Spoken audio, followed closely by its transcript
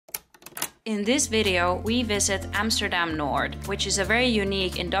In this video, we visit Amsterdam Noord, which is a very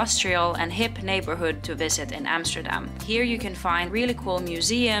unique industrial and hip neighborhood to visit in Amsterdam. Here you can find really cool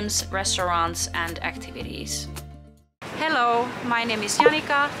museums, restaurants and activities. Hello, my name is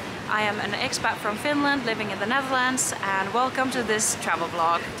Janika. I am an expat from Finland living in the Netherlands, and welcome to this travel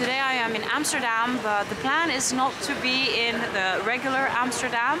vlog. Today I am in Amsterdam, but the plan is not to be in the regular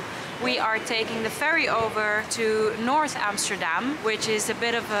Amsterdam. We are taking the ferry over to North Amsterdam, which is a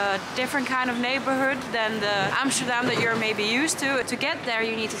bit of a different kind of neighborhood than the Amsterdam that you're maybe used to. To get there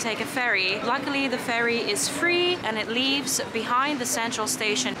you need to take a ferry. Luckily the ferry is free and it leaves behind the central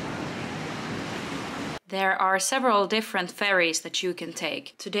station. There are several different ferries that you can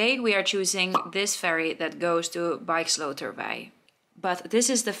take. Today we are choosing this ferry that goes to Bijksloterweg. But this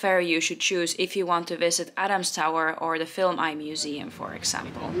is the ferry you should choose if you want to visit Adams Tower or the Filmmuseum, for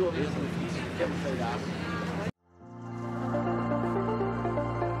example.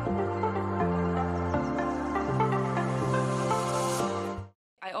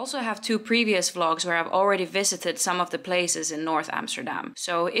 I also have two previous vlogs where I've already visited some of the places in North Amsterdam.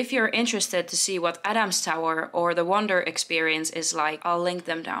 So if you're interested to see what Adams Tower or the Wonder experience is like, I'll link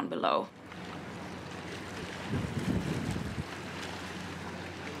them down below.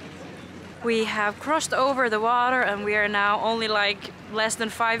 We have crossed over the water and we are now only like less than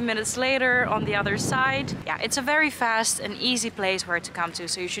 5 minutes later on the other side. Yeah, it's a very fast and easy place where to come to,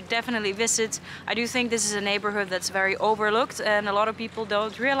 so you should definitely visit. I do think this is a neighborhood that's very overlooked and a lot of people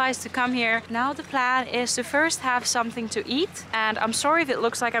don't realize to come here. Now the plan is to first have something to eat, and I'm sorry if it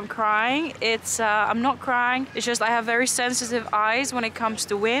looks like I'm crying. I'm not crying, it's just I have very sensitive eyes when it comes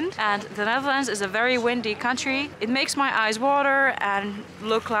to wind, and the Netherlands is a very windy country. It makes my eyes water and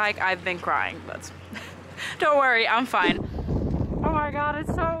look like I've been crying, but don't worry, I'm fine. Oh my god,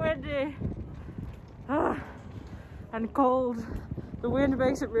 it's so windy. And cold. The wind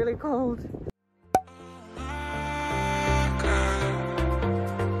makes it really cold.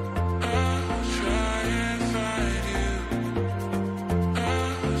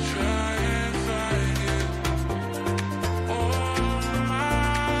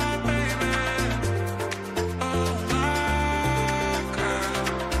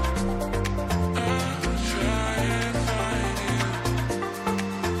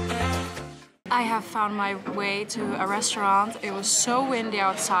 I have found my way to a restaurant. It was so windy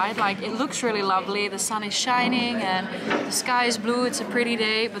outside, like it looks really lovely, the sun is shining and the sky is blue, it's a pretty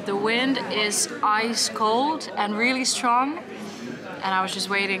day, but the wind is ice cold and really strong, and I was just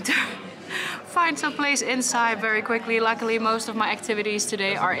waiting to find some place inside very quickly. Luckily most of my activities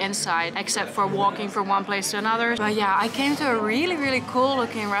today are inside, except for walking from one place to another. But yeah, I came to a really cool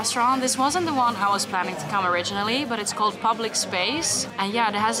looking restaurant. This wasn't the one I was planning to come originally, but it's called Public Space. And yeah,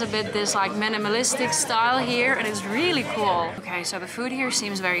 it has a bit this like minimalistic style here and it's really cool. Okay, so the food here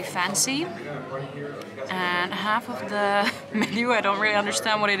seems very fancy. And half of the menu I don't really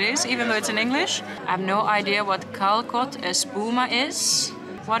understand what it is, even though it's in English. I have no idea what calcot espuma is.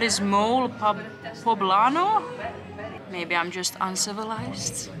 What is mole poblano? Maybe I'm just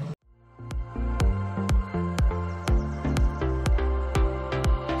uncivilized.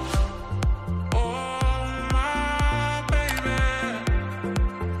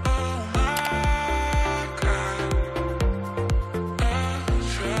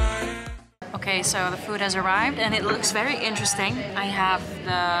 Okay, so the food has arrived and it looks very interesting. I have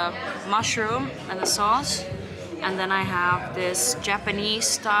the mushroom and the sauce. And then I have this Japanese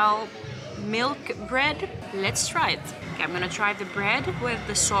style milk bread. Let's try it. Okay, I'm gonna try the bread with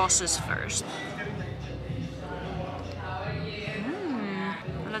the sauces first.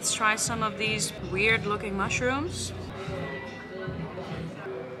 Let's try some of these weird looking mushrooms.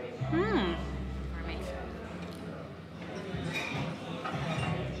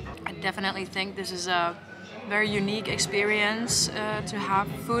 I definitely think this is a very unique experience to have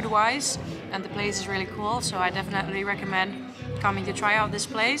food-wise, and the place is really cool, so I definitely recommend coming to try out this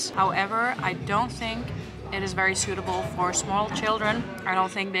place. However, I don't think it is very suitable for small children. I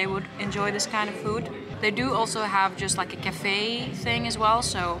don't think they would enjoy this kind of food. They do also have just like a cafe thing as well,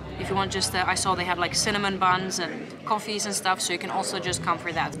 so if you want just I saw they have like cinnamon buns and coffees and stuff, so you can also just come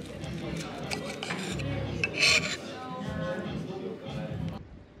for that.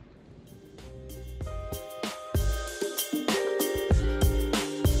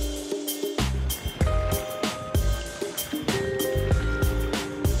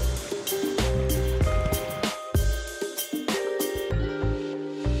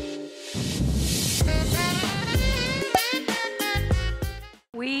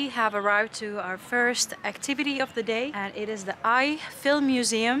 have arrived to our first activity of the day, and it is the Film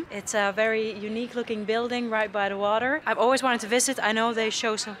Museum. It's a very unique looking building right by the water. I've always wanted to visit. I know they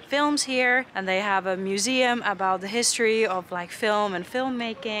show some films here, and they have a museum about the history of like film and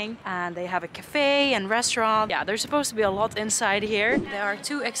filmmaking, and they have a cafe and restaurant. Yeah, there's supposed to be a lot inside here. There are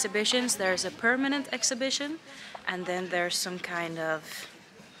two exhibitions. There's a permanent exhibition, and then there's some kind of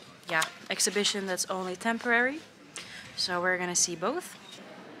exhibition that's only temporary. So we're gonna see both.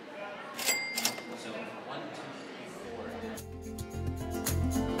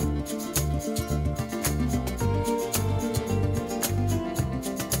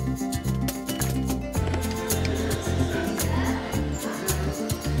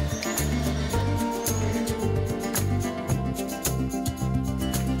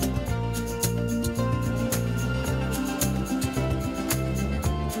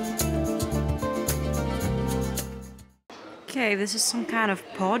 Okay, this is some kind of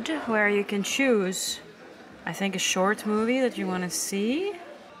pod where you can choose, I think, a short movie that you want to see.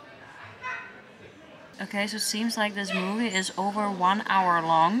 Okay, so it seems like this movie is over 1 hour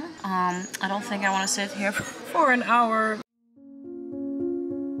long. I don't think I want to sit here for an hour.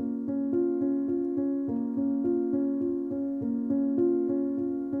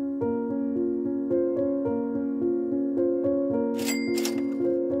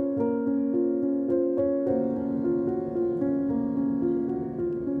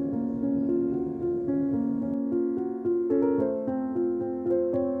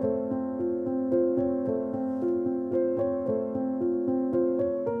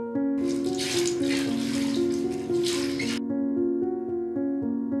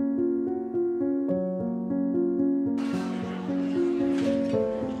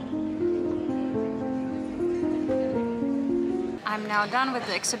 I'm now done with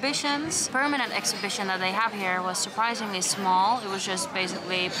the exhibitions. The permanent exhibition that they have here was surprisingly small. It was just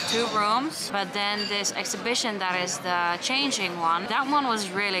basically 2 rooms. But then this exhibition that is the changing one, that one was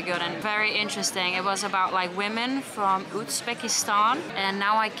really good and very interesting. It was about like women from Uzbekistan. And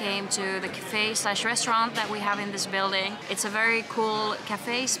now I came to the cafe/restaurant that we have in this building. It's a very cool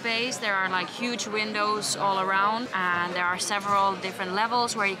cafe space. There are like huge windows all around, and there are several different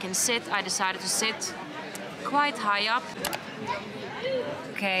levels where you can sit. I decided to sit quite high up.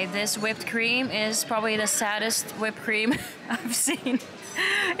 Okay, this whipped cream is probably the saddest whipped cream I've seen.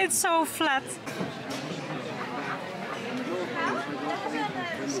 It's so flat.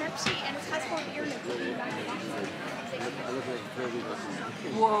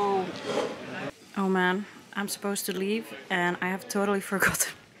 Whoa. Oh man, I'm supposed to leave and I have totally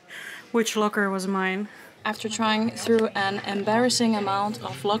forgotten which locker was mine. After trying through an embarrassing amount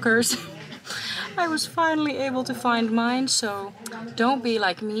of lockers, I was finally able to find mine, so don't be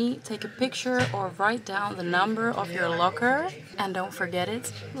like me. Take a picture or write down the number of your locker and don't forget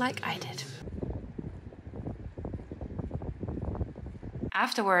it like I did.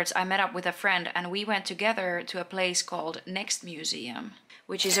 Afterwards, I met up with a friend and we went together to a place called Next Museum,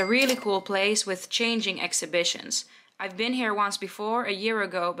 which is a really cool place with changing exhibitions. I've been here once before, a year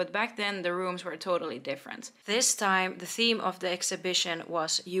ago, but back then the rooms were totally different. This time, the theme of the exhibition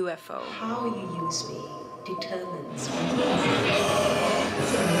was UFO. How you use me determines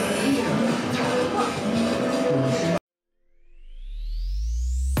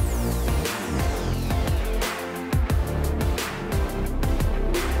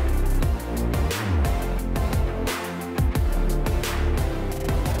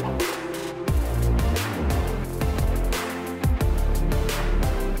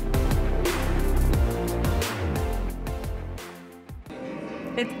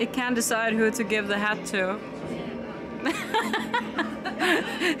It can't decide who to give the hat to.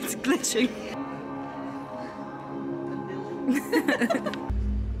 It's glitching.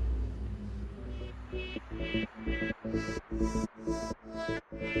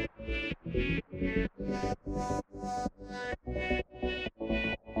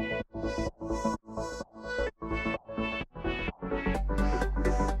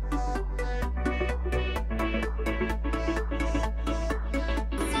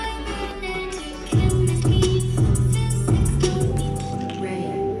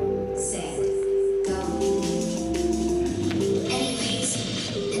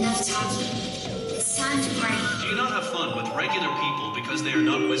 regular people because they are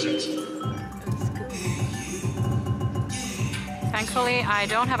not wizards. Thankfully, I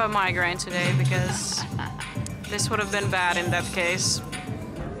don't have a migraine today because this would have been bad in that case.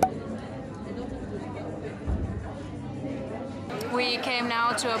 We came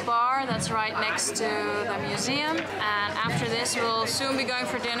now to a bar that's right next to the museum, and after this we'll soon be going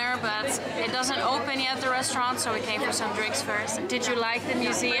for dinner, but it doesn't open yet, the restaurant, so we came for some drinks first. Did you like the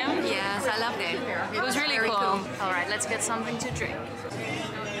museum? Yes, I loved it. It was really cool. Alright, let's get something to drink.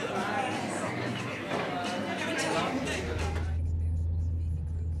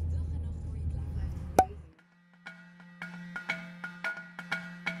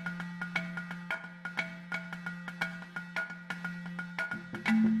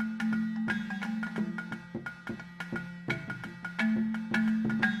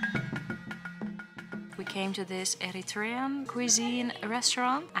 We came to this Eritrean cuisine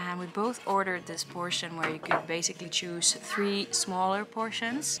restaurant and we both ordered this portion where you could basically choose 3 smaller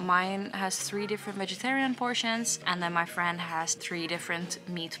portions. Mine has 3 different vegetarian portions and then my friend has 3 different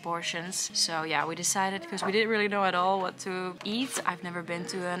meat portions. So yeah, we decided, because we didn't really know at all what to eat. I've never been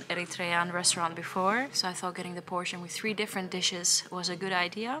to an Eritrean restaurant before, so I thought getting the portion with 3 different dishes was a good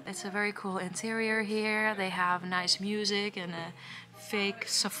idea. It's a very cool interior here. They have nice music and a fake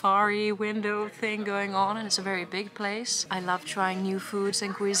safari window thing going on, and it's a very big place. I love trying new foods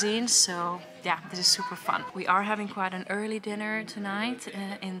and cuisines, so yeah, this is super fun. We are having quite an early dinner tonight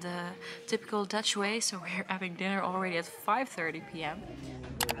in the typical Dutch way, so we're having dinner already at 5:30 p.m.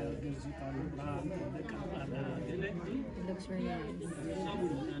 It looks really nice.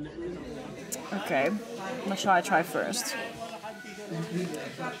 Okay, what shall I try first?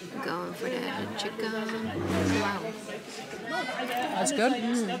 Going for the chicken. Wow. That's good.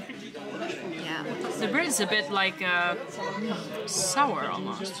 Yeah. The bread is a bit like sour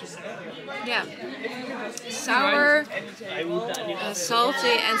almost. Yeah. Sour,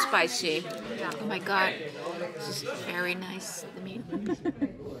 salty and spicy. Oh my god. This is very nice to me.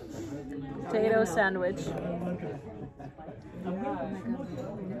 Potato sandwich.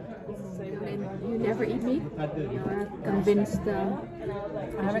 You never eat meat? You're convinced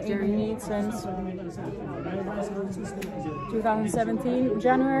I haven't eaten meat since 2017,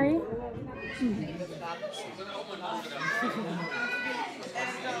 January.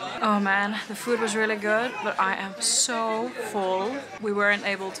 Oh man, the food was really good, but I am so full. We weren't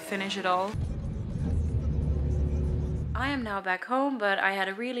able to finish it all. I am now back home, but I had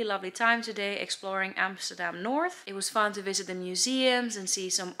a really lovely time today exploring Amsterdam North. It was fun to visit the museums and see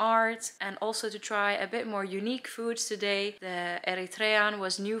some art, and also to try a bit more unique foods today. The Eritrean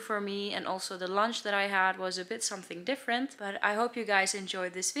was new for me, and also the lunch that I had was a bit something different. But I hope you guys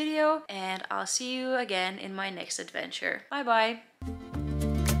enjoyed this video, and I'll see you again in my next adventure. Bye bye!